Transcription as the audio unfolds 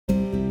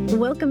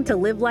Welcome to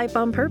Live Life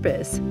on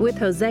Purpose with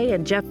Jose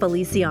and Jeff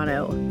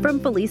Feliciano from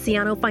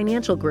Feliciano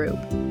Financial Group.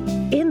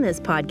 In this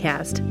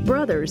podcast,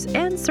 brothers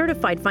and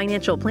certified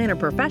financial planner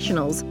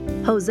professionals,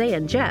 Jose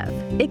and Jeff,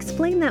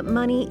 explain that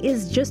money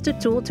is just a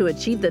tool to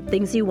achieve the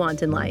things you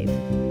want in life,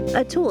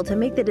 a tool to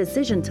make the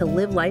decision to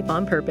live life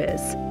on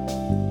purpose.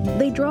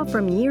 They draw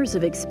from years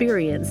of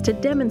experience to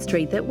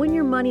demonstrate that when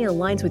your money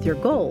aligns with your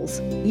goals,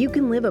 you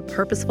can live a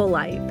purposeful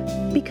life.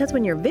 Because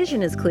when your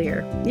vision is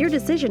clear, your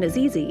decision is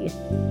easy.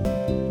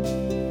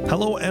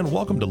 Hello and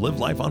welcome to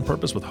Live Life on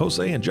Purpose with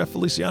Jose and Jeff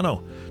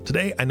Feliciano.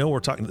 Today, I know we're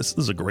talking, this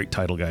is a great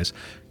title, guys,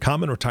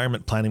 Common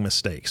Retirement Planning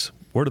Mistakes.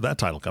 Where did that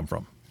title come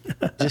from?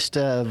 Just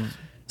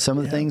some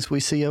of the things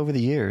we see over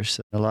the years.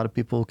 A lot of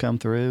people come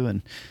through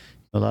and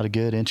a lot of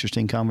good,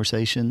 interesting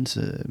conversations,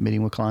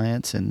 meeting with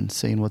clients and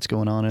seeing what's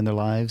going on in their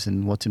lives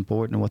and what's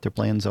important and what their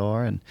plans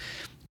are. And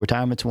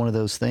retirement's one of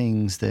those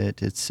things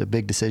that it's a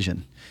big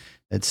decision.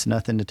 It's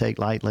nothing to take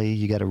lightly.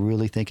 You got to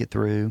really think it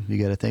through.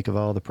 You got to think of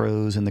all the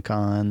pros and the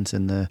cons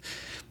and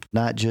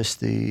not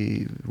just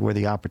where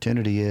the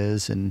opportunity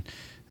is,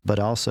 but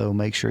also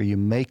make sure you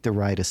make the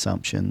right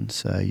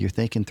assumptions. You're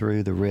thinking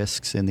through the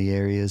risks and the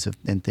areas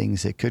and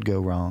things that could go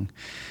wrong.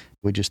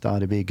 We just thought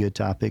it'd be a good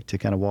topic to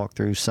kind of walk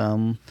through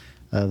some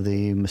of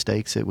the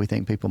mistakes that we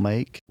think people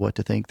make, what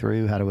to think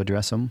through, how to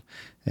address them,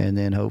 and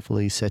then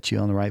hopefully set you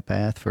on the right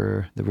path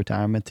for the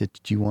retirement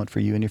that you want for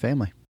you and your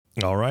family.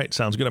 All right.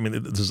 Sounds good. I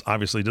mean, this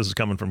is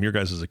coming from your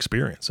guys'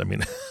 experience. I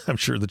mean, I'm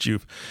sure that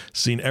you've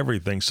seen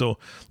everything. So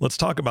let's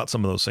talk about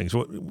some of those things.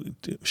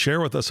 Share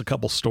with us a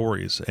couple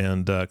stories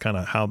and kind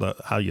of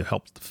how you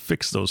helped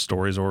fix those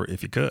stories, or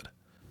if you could.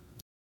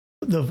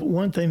 The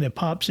one thing that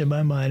pops in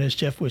my mind is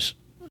Jeff was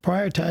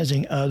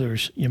prioritizing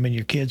others,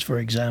 your kids, for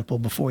example,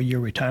 before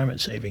your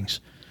retirement savings.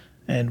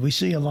 And we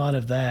see a lot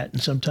of that.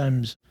 And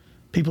sometimes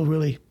people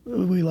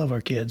we love our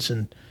kids,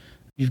 and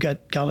you've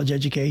got college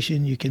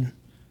education, you can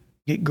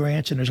get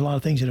grants, and there's a lot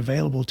of things that are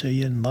available to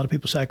you, and a lot of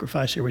people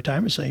sacrifice their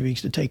retirement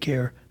savings to take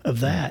care of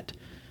that.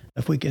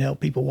 If we can help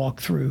people walk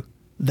through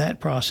that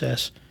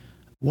process,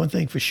 one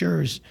thing for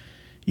sure is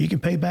you can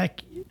pay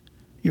back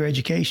your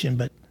education,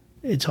 but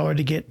it's hard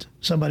to get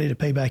somebody to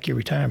pay back your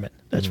retirement.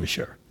 That's for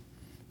sure.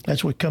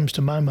 That's what comes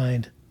to my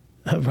mind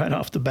right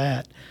off the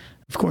bat.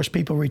 Of course,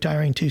 people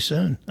retiring too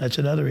soon, that's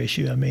another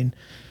issue. I mean,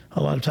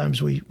 a lot of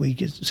times we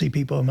get to see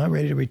people, am I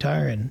ready to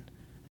retire? And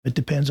it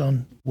depends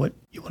on what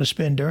you want to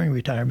spend during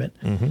retirement.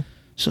 Mm-hmm.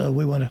 So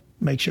we want to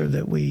make sure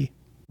that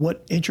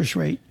what interest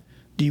rate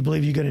do you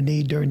believe you're going to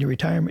need during your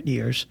retirement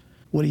years?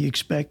 What do you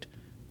expect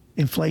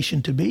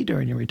inflation to be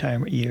during your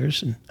retirement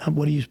years? And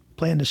what do you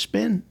plan to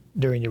spend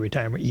during your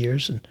retirement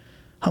years? And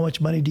how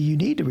much money do you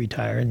need to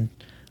retire? And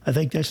I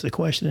think that's the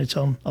question that's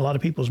on a lot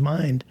of people's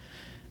mind.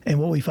 And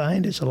what we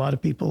find is a lot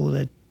of people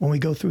that when we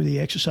go through the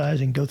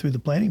exercise and go through the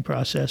planning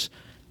process,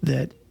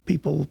 that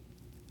people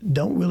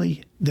don't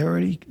really,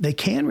 they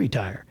can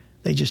retire.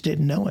 They just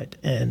didn't know it.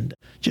 And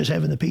just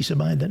having the peace of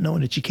mind that knowing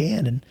that you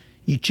can and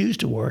you choose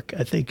to work,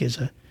 I think is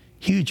a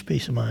huge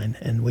peace of mind.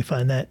 And we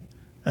find that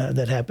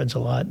that happens a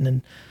lot. And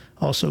then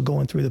also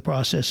going through the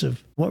process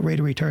of what rate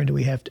of return do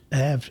we have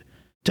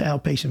to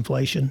outpace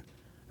inflation,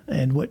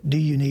 and what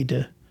you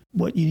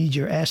need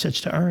your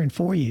assets to earn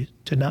for you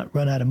to not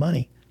run out of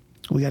money.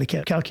 We got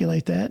to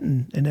calculate that,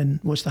 and then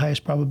what's the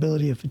highest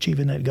probability of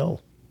achieving that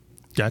goal?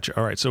 Gotcha.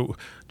 All right. So,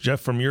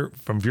 Jeff, from your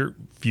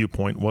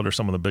viewpoint, what are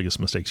some of the biggest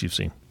mistakes you've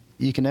seen?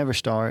 You can never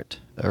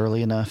start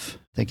early enough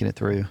thinking it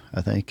through.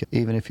 I think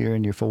even if you're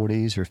in your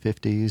 40s or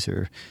 50s,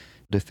 or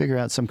to figure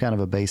out some kind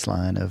of a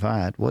baseline of, all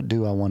right, what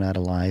do I want out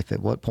of life? At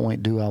what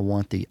point do I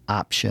want the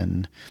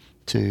option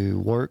to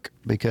work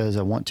because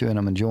I want to and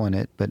I'm enjoying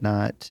it, but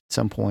not at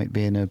some point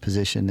being in a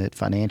position that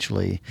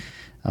financially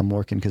I'm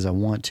working because I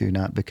want to,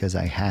 not because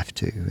I have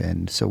to.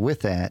 And so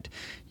with that,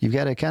 you've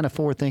got to kind of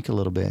forward think a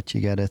little bit.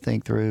 You got to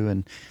think through,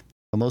 and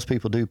most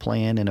people do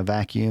plan in a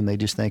vacuum. They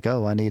just think,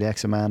 oh, I need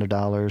X amount of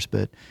dollars.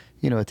 But,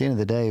 at the end of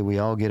the day, we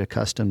all get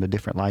accustomed to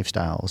different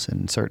lifestyles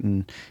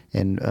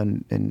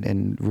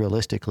and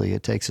realistically,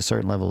 it takes a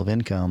certain level of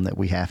income that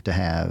we have to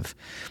have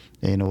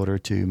in order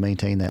to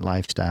maintain that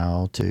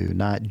lifestyle, to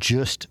not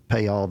just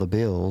pay all the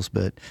bills,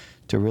 but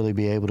to really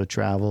be able to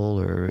travel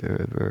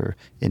or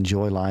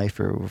enjoy life,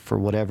 or for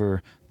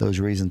whatever those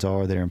reasons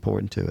are that are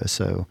important to us.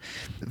 So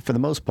for the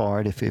most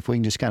part, if we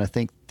can just kind of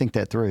think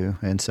that through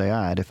and say,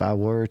 all right, if I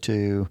were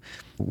to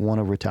want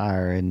to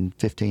retire in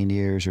 15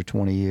 years or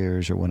 20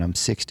 years, or when I'm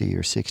 60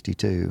 or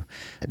 62,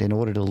 in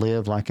order to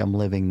live like I'm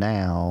living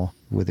now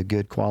with a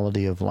good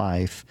quality of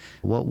life,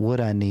 what would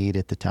I need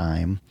at the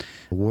time?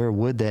 Where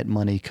would that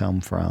money come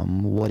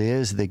from? What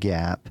is the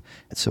gap?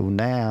 So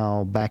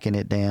now backing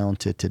it down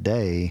to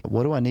today,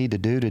 what do I need to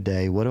do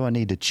today? What do I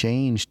need to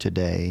change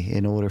today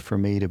in order for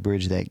me to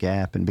bridge that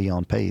gap and be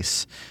on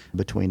pace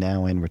between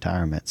now and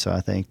retirement? So I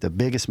think the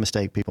biggest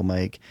mistake people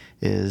make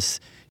is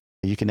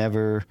you can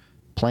never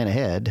plan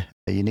ahead.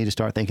 You need to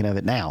start thinking of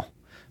it now,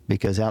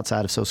 because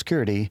outside of Social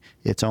Security,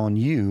 it's on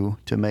you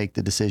to make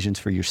the decisions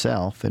for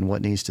yourself and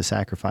what needs to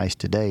sacrifice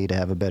today to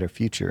have a better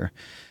future.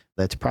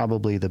 That's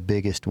probably the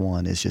biggest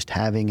one, is just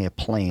having a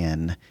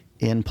plan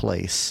in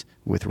place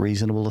with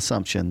reasonable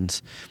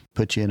assumptions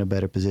puts you in a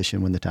better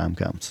position when the time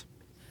comes.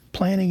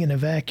 Planning in a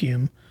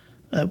vacuum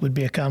would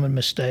be a common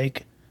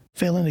mistake.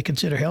 Failing to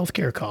consider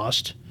healthcare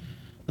costs,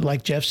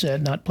 like Jeff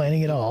said, not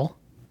planning at all,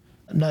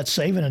 not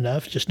saving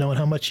enough, just knowing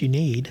how much you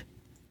need.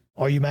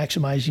 Are you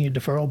maximizing your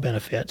deferral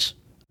benefits?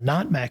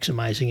 Not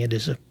maximizing it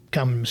is a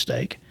common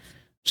mistake.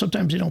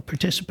 Sometimes they don't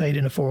participate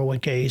in the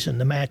 401ks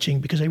and the matching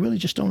because they really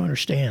just don't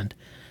understand.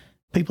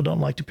 People don't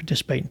like to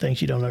participate in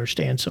things you don't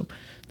understand, so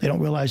they don't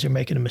realize they're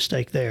making a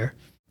mistake there.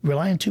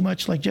 Relying too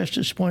much, like Jeff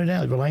just pointed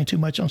out, relying too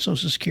much on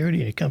Social Security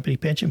and your company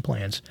pension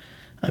plans.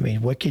 I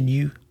mean, what can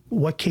you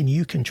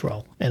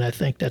control? And I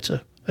think that's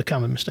a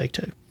common mistake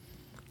too.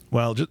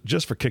 Well,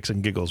 just for kicks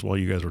and giggles while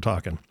you guys were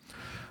talking,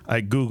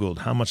 I Googled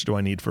how much do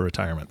I need for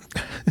retirement?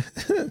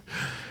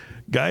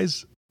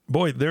 Guys,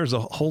 boy, there's a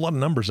whole lot of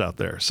numbers out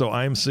there. So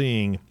I'm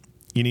seeing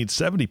you need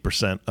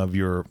 70% of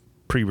your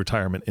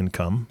pre-retirement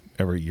income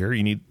every year.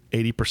 You need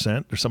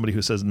 80%. There's somebody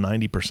who says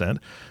 90%.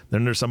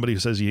 Then there's somebody who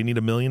says you need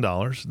 $1 million.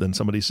 Then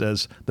somebody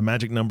says the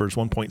magic number is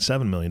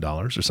 $1.7 million.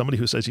 There's somebody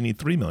who says you need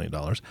 $3 million.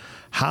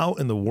 How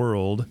in the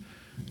world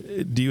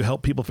do you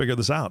help people figure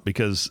this out?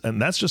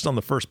 And that's just on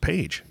the first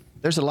page.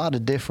 There's a lot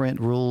of different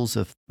rules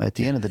at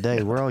the end of the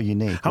day, we're all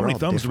unique. How many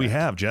thumbs do we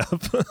have,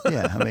 Jeff?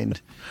 Yeah, I mean,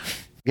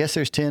 I guess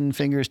there's 10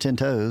 fingers, 10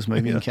 toes.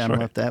 Maybe you can count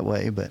them up that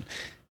way, but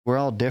we're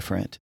all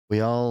different.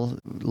 We all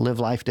live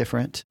life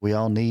different. We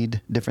all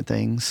need different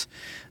things.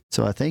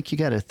 So I think you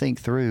got to think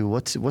through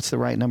what's the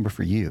right number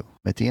for you.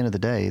 At the end of the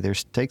day,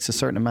 takes a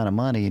certain amount of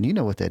money, and you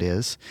know what that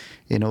is,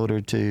 in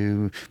order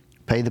to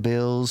pay the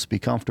bills, be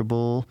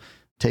comfortable,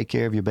 take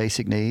care of your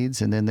basic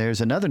needs. And then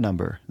there's another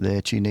number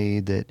that you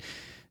need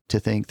to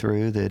think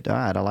through that, all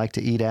right, I like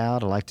to eat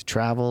out, I like to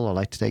travel, I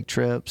like to take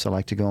trips, I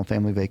like to go on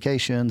family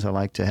vacations, I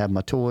like to have my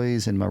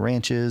toys and my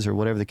ranches or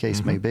whatever the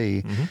case may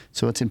be. Mm-hmm.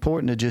 So it's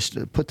important to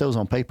just put those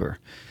on paper,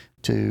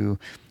 to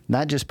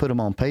not just put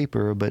them on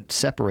paper, but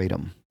separate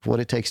them,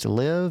 what it takes to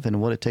live and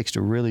what it takes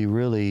to really,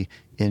 really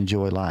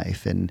enjoy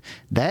life. And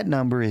that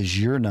number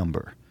is your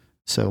number.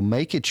 So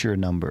make it your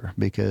number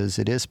because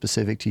it is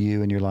specific to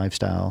you and your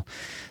lifestyle.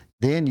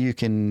 Then you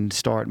can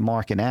start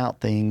marking out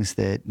things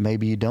that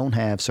maybe you don't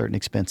have certain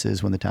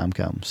expenses when the time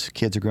comes.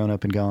 Kids are grown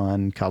up and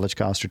gone, college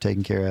costs are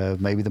taken care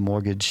of, maybe the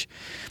mortgage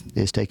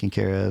is taken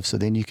care of. So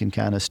then you can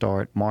kind of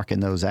start marking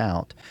those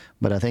out.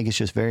 But I think it's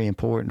just very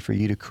important for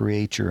you to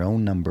create your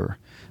own number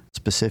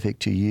specific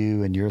to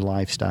you and your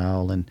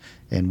lifestyle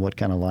and what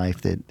kind of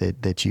life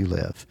that you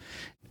live.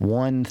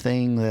 One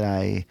thing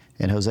that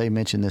and Jose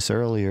mentioned this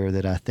earlier,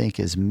 that I think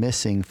is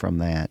missing from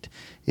that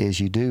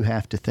is you do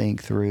have to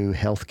think through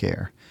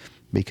healthcare,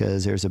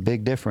 because there's a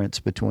big difference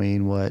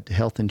between what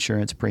health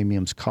insurance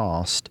premiums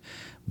cost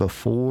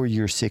before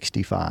you're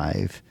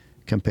 65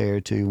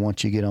 compared to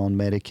once you get on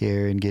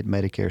Medicare and get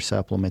Medicare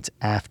supplements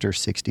after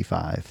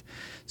 65.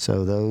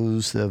 So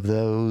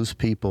those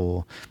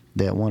people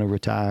that want to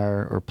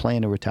retire or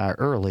plan to retire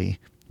early,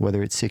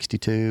 whether it's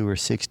 62 or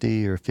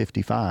 60 or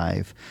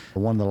 55,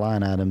 one of the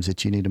line items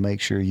that you need to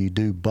make sure you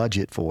do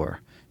budget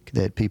for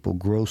that people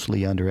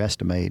grossly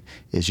underestimate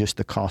is just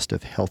the cost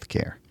of health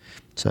care.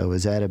 So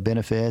is that a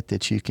benefit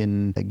that you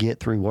can get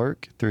through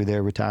work, through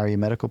their retiree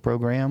medical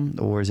program,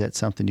 or is that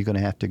something you're going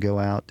to have to go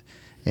out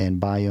and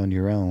buy on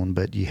your own?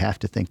 But you have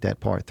to think that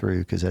part through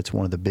because that's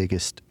one of the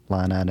biggest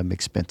line item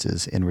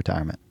expenses in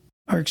retirement.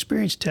 Our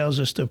experience tells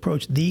us to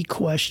approach the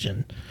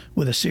question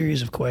with a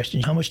series of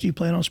questions. How much do you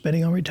plan on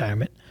spending on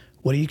retirement?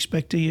 What do you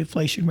expect the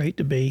inflation rate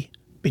to be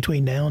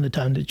between now and the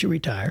time that you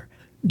retire?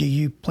 Do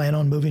you plan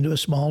on moving to a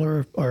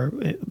smaller or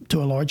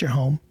to a larger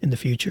home in the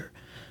future?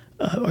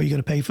 Are you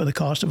going to pay for the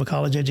cost of a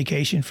college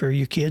education for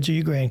your kids or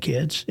your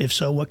grandkids? If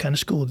so, what kind of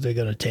school are they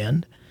going to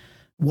attend?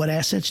 What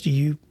assets do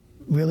you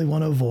really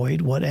want to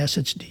avoid? What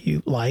assets do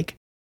you like?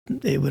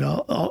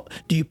 Do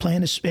you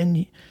plan to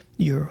spend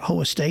your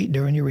whole estate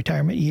during your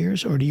retirement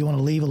years, or do you want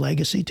to leave a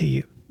legacy to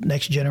your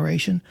next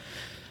generation?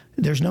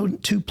 There's no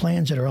two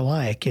plans that are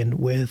alike. And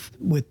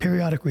with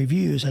periodic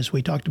reviews, as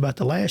we talked about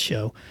the last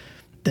show,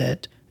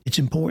 that it's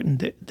important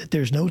that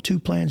there's no two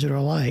plans that are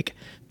alike.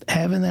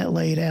 Having that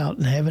laid out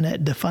and having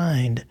that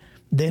defined,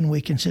 then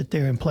we can sit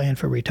there and plan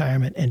for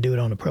retirement and do it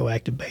on a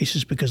proactive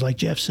basis. Because like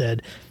Jeff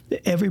said,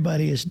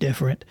 everybody is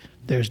different.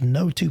 There's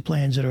no two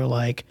plans that are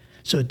alike.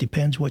 So it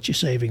depends what you're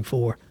saving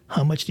for,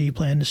 how much do you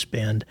plan to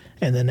spend,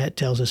 and then that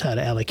tells us how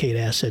to allocate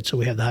assets so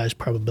we have the highest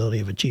probability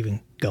of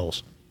achieving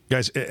goals.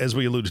 Guys, as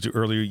we alluded to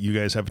earlier, you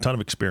guys have a ton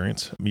of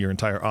experience. Your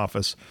entire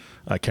office,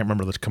 I can't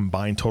remember the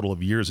combined total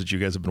of years that you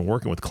guys have been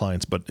working with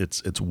clients, but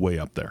it's way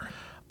up there.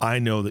 I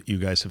know that you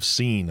guys have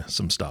seen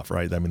some stuff,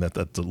 right? I mean,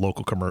 that's a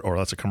local or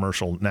that's a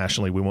commercial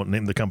nationally. We won't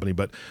name the company,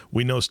 but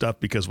we know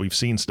stuff because we've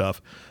seen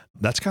stuff.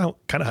 That's kind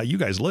of how you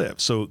guys live.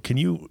 So can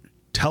you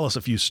tell us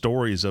a few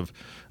stories of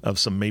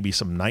some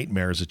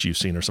nightmares that you've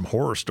seen or some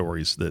horror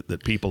stories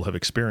that people have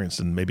experienced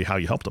and maybe how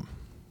you helped them?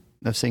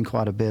 I've seen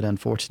quite a bit,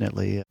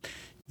 unfortunately.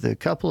 The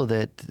couple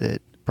that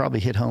probably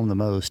hit home the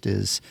most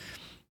is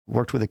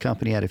worked with a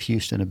company out of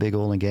Houston, a big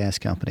oil and gas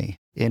company.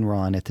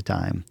 Enron at the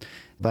time.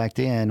 Back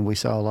then, we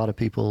saw a lot of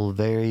people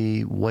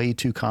way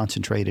too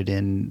concentrated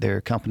in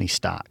their company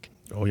stock.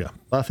 Oh, yeah.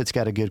 Buffett's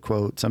got a good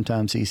quote.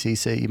 Sometimes he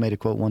said, you made a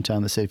quote one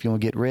time that said, if you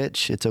want to get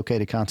rich, it's okay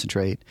to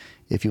concentrate.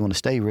 If you want to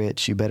stay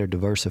rich, you better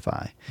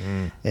diversify.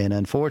 And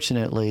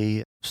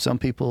unfortunately, some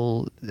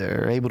people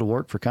are able to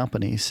work for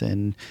companies,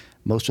 and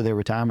most of their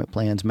retirement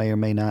plans may or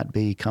may not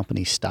be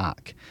company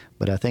stock.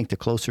 But I think the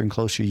closer and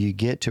closer you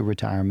get to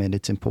retirement,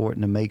 it's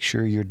important to make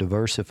sure you're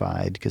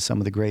diversified, because some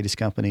of the greatest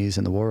companies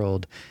in the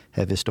world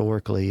have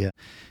historically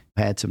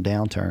had some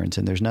downturns,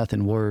 and there's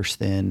nothing worse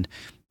than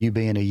you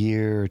being a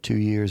year or 2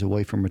 years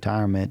away from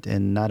retirement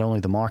and not only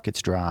the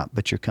markets drop,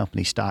 but your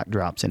company stock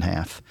drops in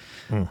half.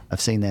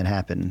 I've seen that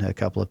happen a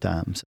couple of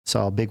times.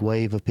 Saw a big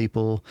wave of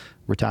people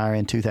retire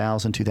in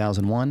 2000,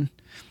 2001.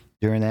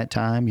 During that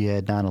time, you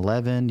had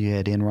 9/11, you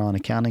had Enron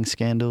accounting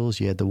scandals,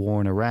 you had the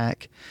war in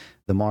Iraq.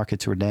 The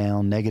markets were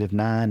down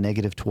 -9,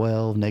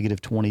 -12,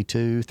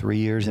 -22, 3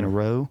 years in a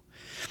row.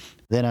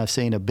 Then I've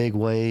seen a big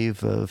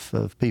wave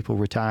of people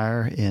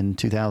retire in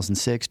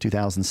 2006,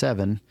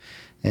 2007.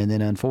 And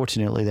then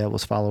unfortunately, that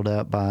was followed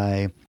up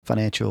by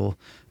financial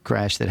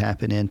crash that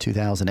happened in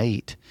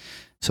 2008.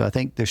 So I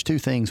think there's two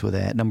things with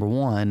that. Number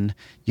one,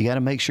 you got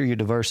to make sure you're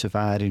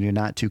diversified and you're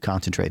not too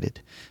concentrated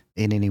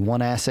in any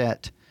one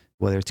asset,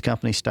 whether it's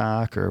company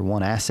stock or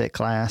one asset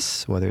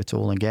class, whether it's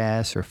oil and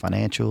gas or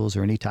financials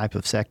or any type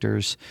of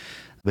sectors,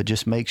 but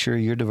just make sure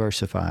you're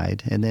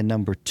diversified. And then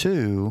number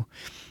two,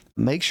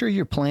 make sure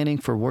you're planning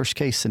for worst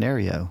case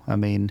scenario. I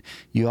mean,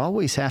 you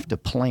always have to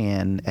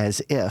plan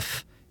as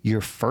if your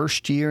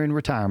first year in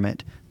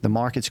retirement, the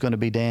market's going to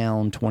be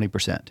down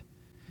 20%.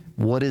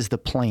 What is the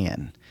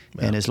plan?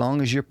 Yeah. And as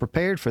long as you're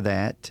prepared for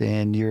that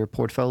and your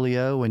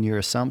portfolio and your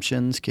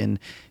assumptions can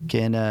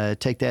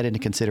take that into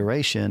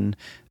consideration,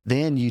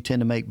 then you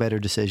tend to make better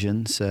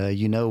decisions.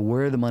 You know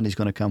where the money's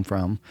going to come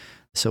from.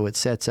 So it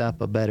sets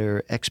up a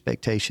better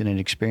expectation and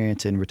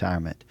experience in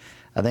retirement.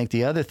 I think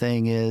the other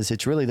thing is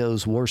it's really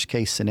those worst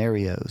case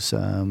scenarios.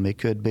 It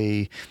could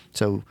be,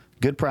 so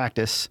good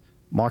practice,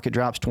 market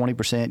drops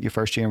 20% your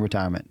first year in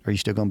retirement. Are you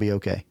still going to be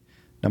okay?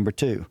 Number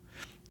two,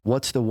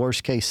 what's the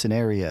worst case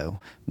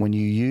scenario? When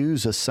you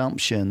use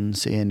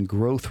assumptions in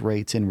growth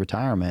rates in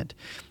retirement,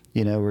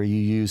 are you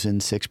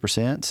using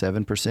 6%,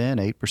 7%,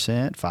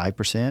 8%,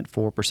 5%,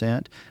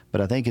 4%?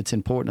 But I think it's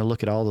important to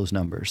look at all those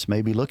numbers.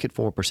 Maybe look at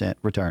 4%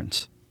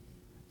 returns.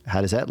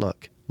 How does that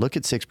look? Look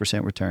at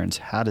 6% returns.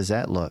 How does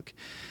that look?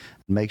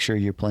 Make sure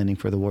you're planning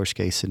for the worst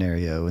case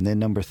scenario. And then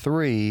number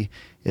three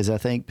is I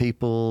think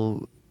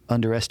people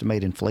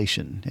underestimate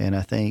inflation. And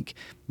I think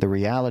the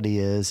reality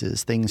is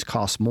things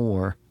cost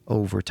more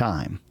over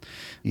time.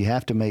 You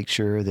have to make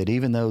sure that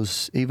even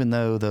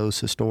though those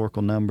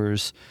historical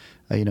numbers,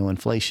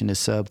 inflation is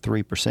sub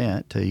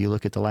 3%, you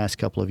look at the last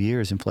couple of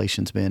years,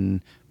 inflation's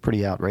been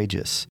pretty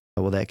outrageous.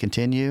 Will that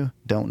continue?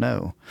 Don't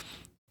know.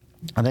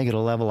 I think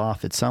it'll level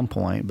off at some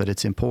point, but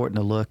it's important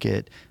to look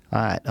at,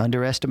 all right,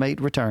 underestimate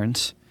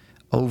returns,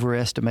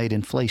 overestimate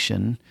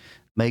inflation,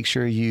 make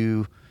sure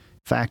you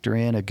factor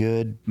in a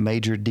good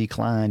major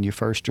decline your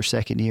first or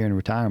second year in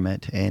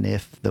retirement. And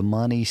if the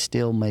money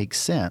still makes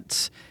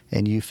sense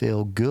and you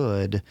feel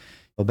good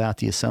about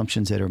the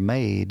assumptions that are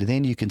made,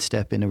 then you can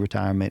step into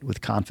retirement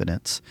with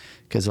confidence.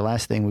 Because the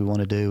last thing we want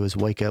to do is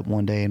wake up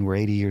one day and we're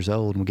 80 years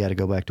old and we got to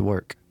go back to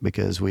work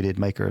because we didn't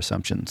make our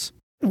assumptions.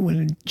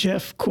 When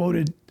Jeff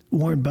quoted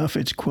Warren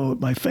Buffett's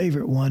quote, my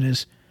favorite one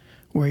is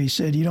where he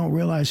said, you don't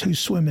realize who's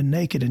swimming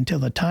naked until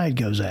the tide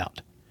goes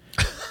out.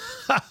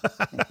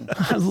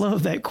 I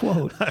love that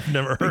quote. I've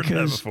never heard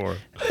that before.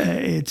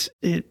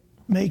 It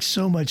makes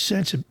so much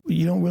sense.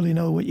 You don't really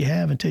know what you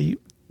have until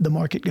the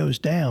market goes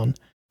down.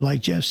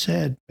 Like Jeff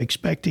said,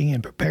 expecting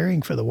and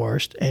preparing for the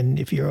worst. And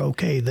if you're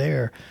okay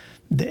there,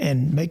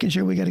 and making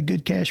sure we got a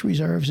good cash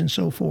reserves and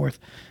so forth,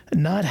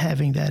 not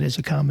having that is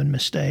a common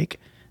mistake.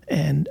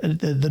 And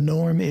the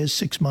norm is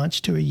 6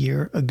 months to a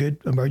year, a good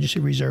emergency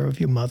reserve of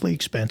your monthly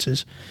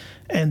expenses.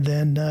 And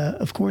then,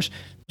 of course,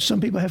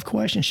 some people have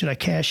questions. Should I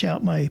cash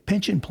out my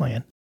pension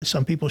plan?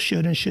 Some people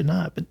should and should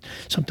not, but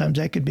sometimes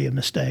that could be a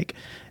mistake.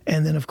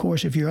 And then, of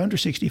course, if you're under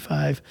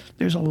 65,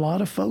 there's a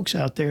lot of folks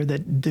out there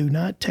that do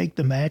not take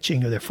the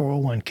matching of their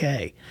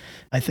 401k.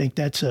 I think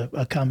that's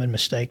a common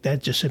mistake.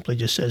 That just simply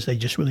says they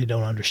just really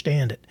don't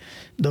understand it.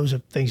 Those are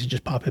things that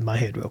just pop in my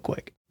head real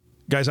quick.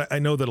 Guys, I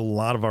know that a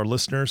lot of our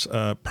listeners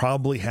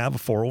probably have a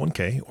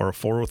 401k or a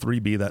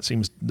 403b. That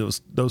seems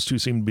those two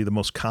seem to be the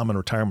most common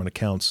retirement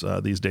accounts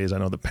these days. I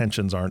know the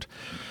pensions aren't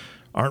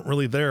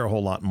really there a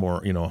whole lot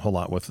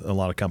with a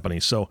lot of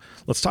companies. So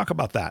let's talk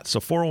about that. So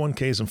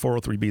 401ks and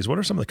 403bs, what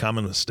are some of the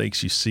common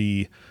mistakes you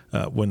see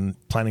when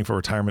planning for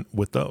retirement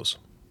with those?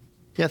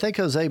 Yeah, I think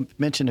Jose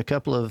mentioned a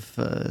couple of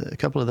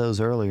those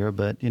earlier,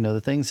 but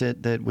the things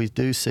that we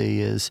do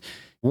see is,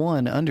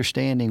 one,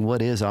 understanding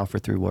what is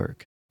offered through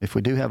work. If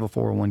we do have a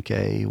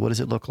 401k, what does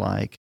it look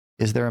like?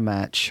 Is there a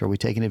match? Are we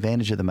taking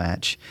advantage of the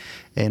match?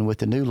 And with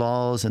the new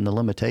laws and the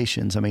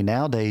limitations,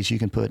 nowadays you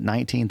can put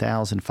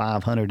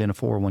 $19,500 in a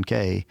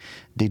 401k,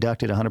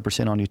 deduct it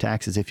 100% on your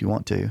taxes if you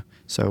want to.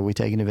 So are we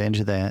taking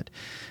advantage of that?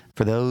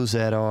 For those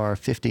that are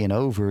 50 and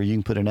over, you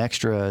can put an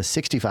extra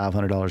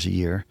 $6,500 a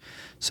year.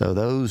 So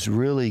those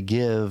really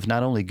give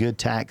not only good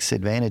tax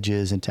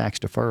advantages and tax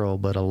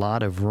deferral, but a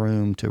lot of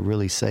room to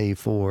really save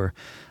for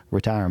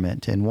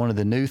retirement. And one of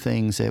the new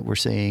things that we're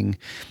seeing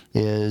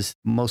is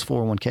most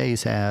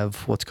 401ks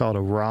have what's called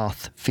a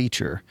Roth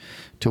feature,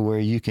 to where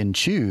you can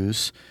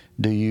choose,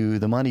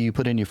 the money you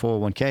put in your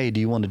 401k,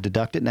 do you want to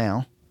deduct it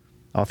now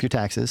off your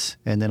taxes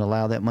and then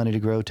allow that money to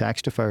grow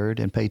tax deferred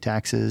and pay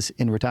taxes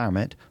in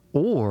retirement?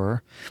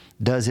 Or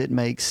does it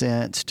make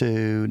sense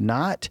to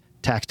not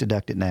tax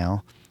deduct it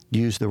now,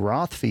 use the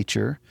Roth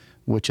feature,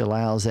 which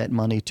allows that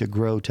money to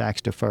grow tax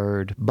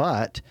deferred,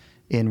 but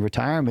in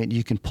retirement,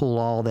 you can pull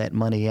all that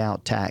money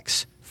out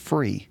tax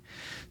free?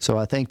 So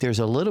I think there's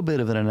a little bit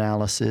of an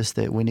analysis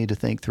that we need to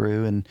think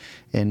through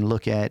and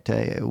look at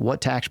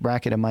what tax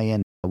bracket am I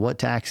in? What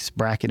tax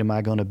bracket am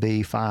I going to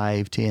be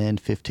 5, 10,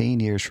 15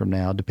 years from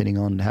now, depending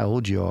on how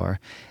old you are?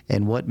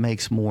 And what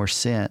makes more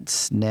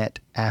sense net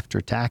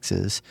after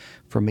taxes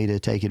for me to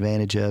take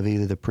advantage of,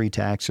 either the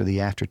pre-tax or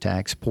the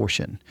after-tax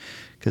portion?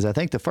 Because I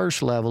think the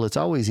first level, it's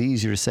always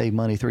easier to save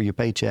money through your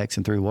paychecks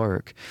and through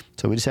work.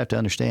 So we just have to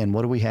understand,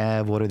 what do we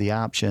have, what are the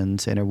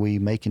options, and are we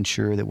making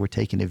sure that we're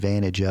taking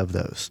advantage of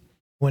those?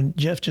 When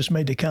Jeff just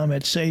made the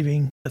comment,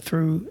 saving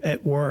through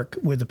at work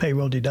with the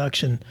payroll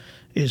deduction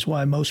is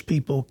why most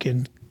people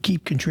can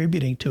keep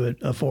contributing to a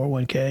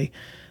 401k.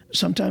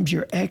 Sometimes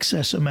your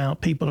excess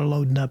amount, people are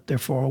loading up their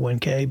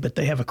 401k, but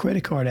they have a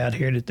credit card out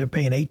here that they're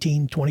paying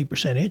 18,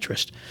 20%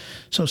 interest.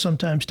 So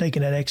sometimes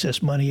taking that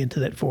excess money into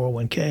that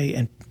 401k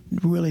and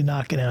really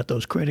knocking out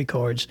those credit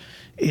cards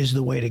is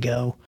the way to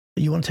go.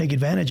 You want to take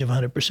advantage of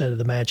 100% of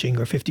the matching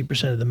or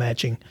 50% of the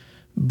matching.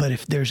 But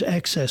if there's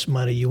excess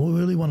money, you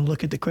really want to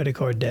look at the credit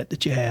card debt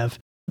that you have,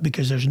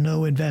 because there's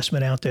no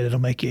investment out there that'll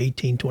make you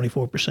 18,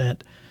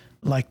 24%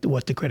 like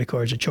what the credit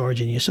cards are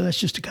charging you. So that's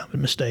just a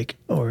common mistake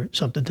or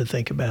something to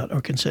think about or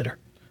consider.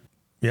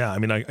 Yeah, I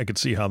mean, I could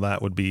see how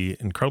that would be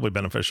incredibly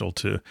beneficial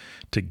to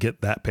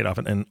get that paid off,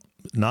 and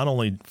not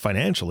only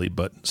financially,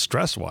 but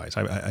stress-wise.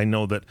 I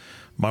know that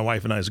my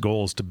wife and I's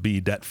goal is to be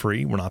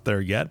debt-free. We're not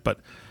there yet, but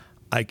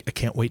I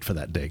can't wait for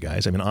that day,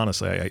 guys. I mean,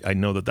 honestly, I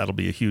know that that'll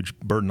be a huge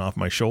burden off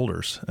my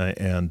shoulders,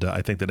 and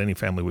I think that any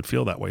family would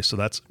feel that way. So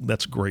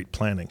that's great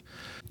planning.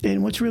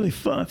 And what's really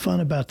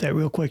fun about that,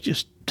 real quick,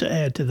 just to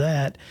add to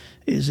that,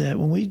 is that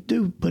when we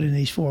do put in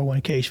these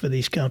 401ks for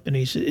these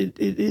companies, it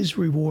is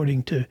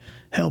rewarding to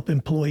help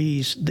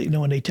employees,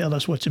 when they tell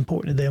us what's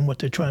important to them, what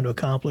they're trying to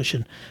accomplish,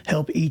 and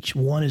help each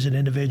one as an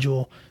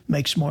individual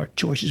make smart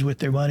choices with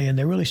their money. And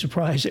they're really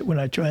surprised that we're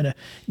not trying to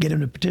get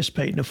them to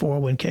participate in a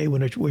 401k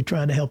when we're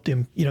trying to help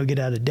them, get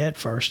out of debt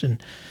first,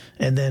 and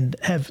then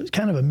have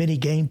kind of a mini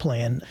game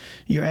plan.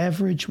 Your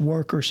average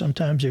worker,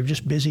 sometimes they're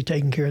just busy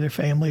taking care of their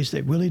families.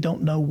 They really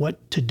don't know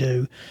what to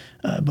do.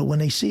 But when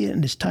they see it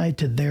and it's tied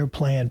to their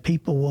plan,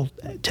 people will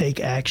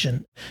take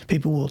action.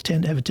 People will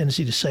tend to have a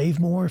tendency to save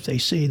more if they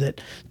see that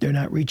they're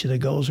not reaching the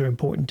goals that are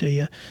important to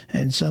you.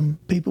 And some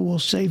people will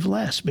save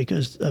less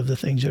because of the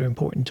things that are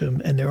important to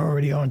them, and they're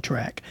already on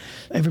track.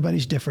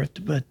 Everybody's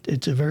different, but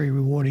it's a very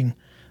rewarding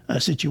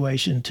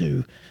situation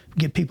to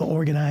get people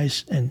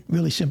organized and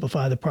really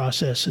simplify the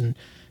process, and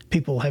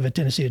people have a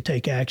tendency to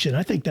take action.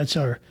 I think that's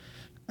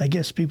I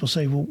guess people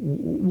say, well,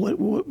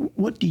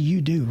 what do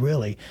you do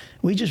really?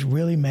 We just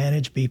really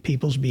manage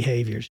people's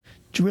behaviors.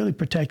 It's really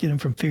protecting them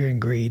from fear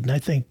and greed. And I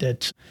think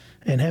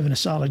and having a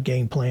solid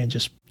game plan,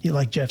 just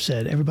like Jeff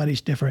said, everybody's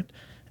different,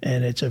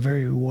 and it's a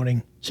very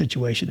rewarding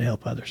situation to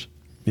help others.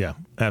 Yeah,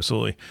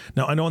 absolutely.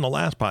 Now, I know in the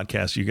last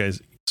podcast, you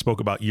guys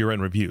spoke about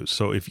year-end reviews.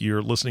 So if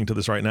you're listening to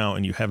this right now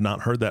and you have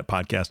not heard that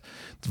podcast,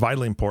 it's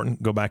vitally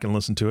important. Go back and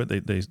listen to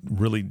it. They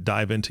really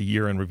dive into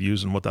year-end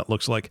reviews and what that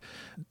looks like.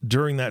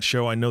 During that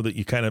show, I know that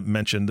you kind of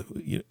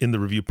mentioned in the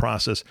review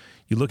process,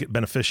 you look at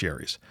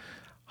beneficiaries.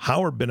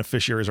 How are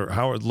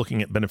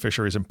looking at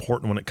beneficiaries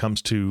important when it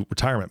comes to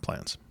retirement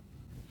plans?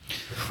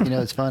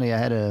 It's funny. I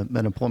had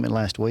an appointment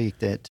last week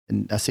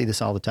and I see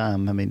this all the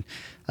time. I mean,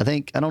 I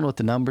don't know what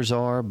the numbers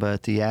are,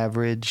 but the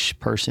average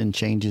person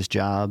changes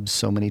jobs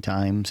so many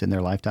times in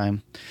their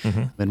lifetime.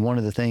 Mm-hmm. And one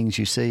of the things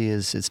you see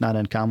is it's not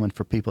uncommon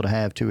for people to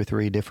have 2 or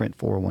 3 different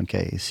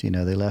 401ks.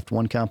 They left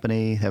one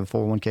company, have a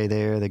 401k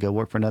there, they go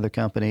work for another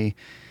company,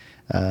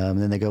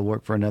 then they go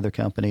work for another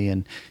company.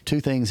 And 2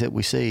 things that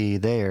we see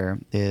there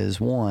is,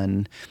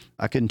 one,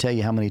 I couldn't tell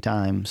you how many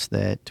times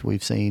that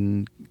we've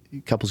seen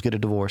couples get a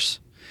divorce,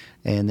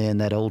 and then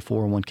that old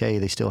 401k,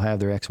 they still have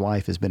their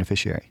ex-wife as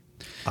beneficiary.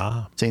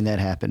 Seen that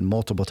happen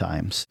multiple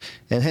times.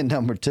 And then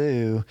number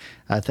 2,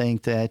 I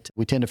think that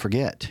we tend to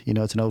forget,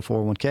 it's an old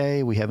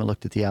 401k. We haven't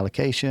looked at the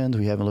allocations.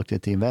 We haven't looked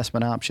at the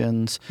investment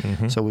options.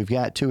 Mm-hmm. So we've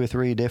got 2 or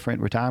 3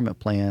 different retirement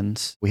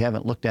plans. We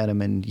haven't looked at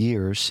them in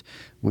years.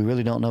 We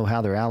really don't know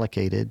how they're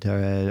allocated.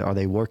 Are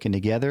they working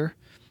together?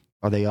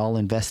 Are they all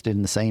invested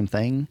in the same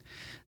thing?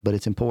 But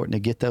it's important to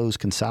get those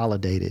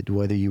consolidated,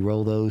 whether you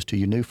roll those to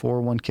your new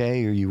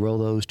 401k or you roll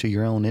those to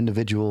your own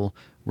individual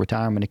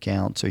retirement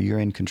accounts, or you're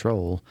in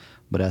control.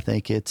 But I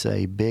think it's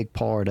a big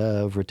part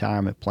of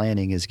retirement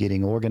planning is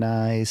getting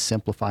organized,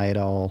 simplify it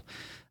all,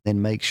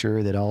 and make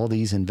sure that all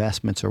these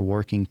investments are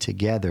working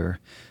together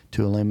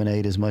to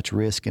eliminate as much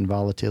risk and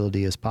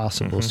volatility as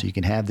possible so you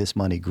can have this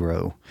money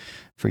grow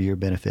for your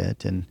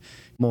benefit. And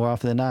more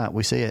often than not,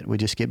 we see it. We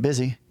just get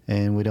busy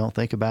and we don't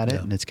think about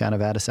it, and it's kind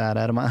of out of sight,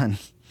 out of mind.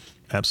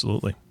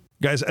 Absolutely.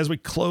 Guys, as we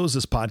close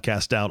this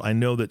podcast out, I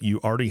know that you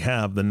already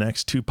have the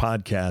next 2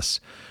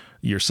 podcasts,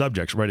 your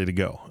subjects ready to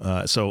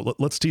go. So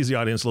let's tease the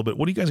audience a little bit.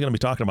 What are you guys going to be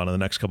talking about in the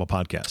next couple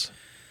podcasts?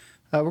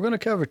 We're going to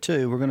cover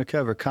 2. We're going to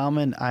cover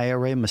common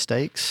IRA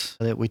mistakes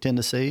that we tend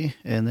to see.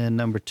 And then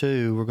number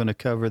 2, we're going to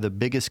cover the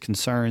biggest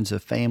concerns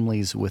of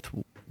families with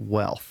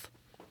wealth.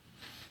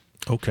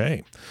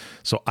 Okay.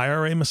 So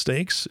IRA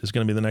mistakes is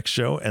going to be the next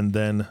show, and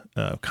then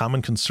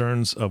common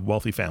concerns of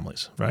wealthy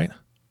families, right?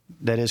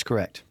 That is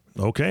correct.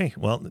 Okay.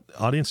 Well,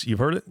 audience, you've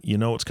heard it. You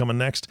know what's coming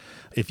next.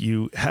 If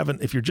you're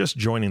just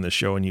joining the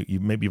show and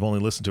you've only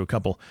listened to a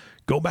couple,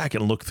 go back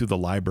and look through the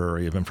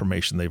library of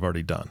information they've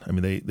already done. I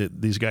mean,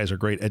 these guys are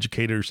great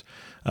educators.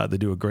 They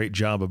do a great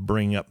job of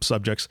bringing up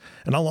subjects.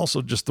 And I'll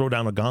also just throw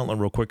down a gauntlet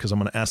real quick because I'm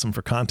going to ask them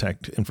for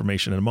contact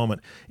information in a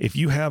moment. If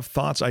you have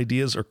thoughts,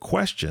 ideas, or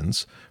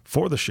questions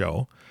for the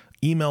show,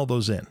 email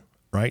those in.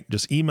 Right?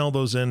 Just email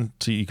those in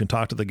so you can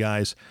talk to the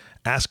guys,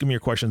 ask them your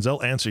questions.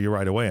 They'll answer you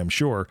right away, I'm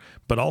sure.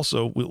 But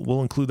also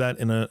we'll include that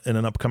in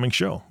an upcoming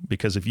show,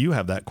 because if you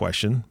have that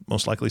question,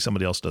 most likely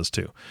somebody else does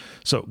too.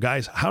 So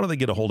guys, how do they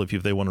get a hold of you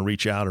if they want to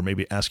reach out or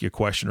maybe ask you a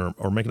question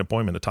or make an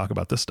appointment to talk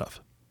about this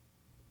stuff?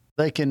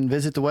 They can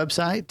visit the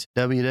website,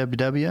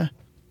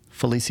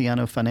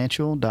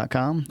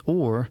 www.felicianofinancial.com,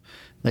 or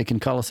they can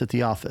call us at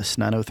the office,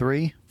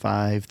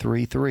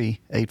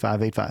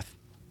 903-533-8585.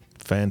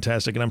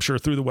 Fantastic. And I'm sure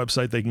through the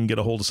website they can get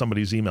a hold of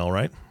somebody's email,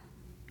 right?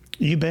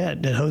 You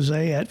bet.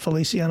 Jose at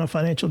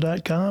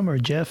felicianofinancial.com or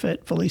Jeff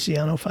at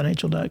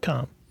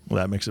felicianofinancial.com. Well,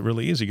 that makes it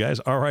really easy, guys.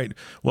 All right.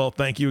 Well,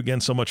 thank you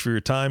again so much for your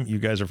time. You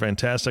guys are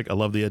fantastic. I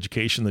love the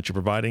education that you're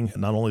providing,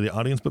 not only the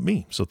audience, but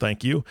me. So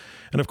thank you.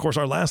 And of course,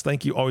 our last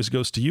thank you always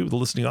goes to you, the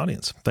listening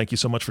audience. Thank you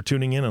so much for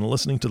tuning in and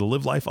listening to the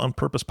Live Life on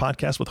Purpose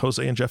podcast with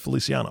Jose and Jeff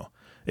Feliciano.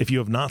 If you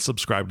have not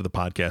subscribed to the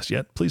podcast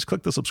yet, please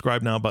click the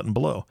subscribe now button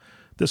below.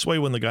 This way,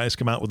 when the guys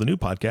come out with a new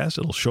podcast,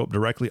 it'll show up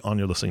directly on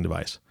your listening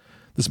device.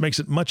 This makes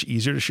it much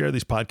easier to share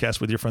these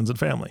podcasts with your friends and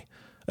family.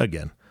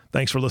 Again,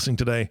 thanks for listening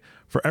today.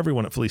 For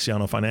everyone at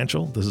Feliciano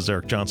Financial, this is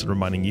Eric Johnson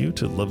reminding you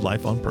to live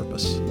life on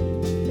purpose.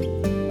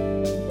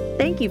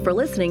 Thank you for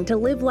listening to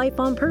Live Life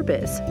on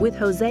Purpose with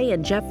Jose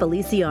and Jeff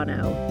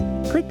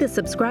Feliciano. Click the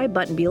subscribe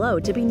button below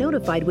to be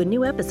notified when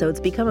new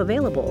episodes become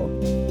available.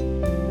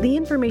 The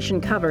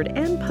information covered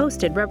and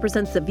posted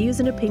represents the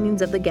views and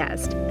opinions of the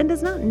guest and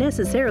does not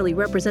necessarily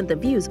represent the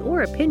views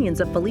or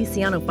opinions of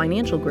Feliciano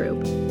Financial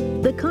Group.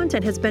 The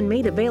content has been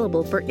made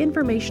available for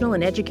informational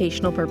and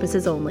educational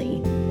purposes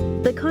only.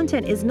 The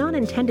content is not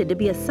intended to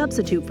be a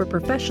substitute for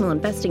professional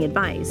investing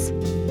advice.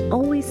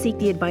 Always seek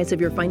the advice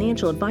of your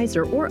financial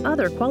advisor or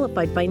other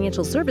qualified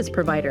financial service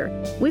provider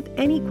with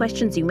any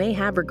questions you may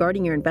have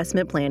regarding your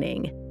investment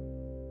planning.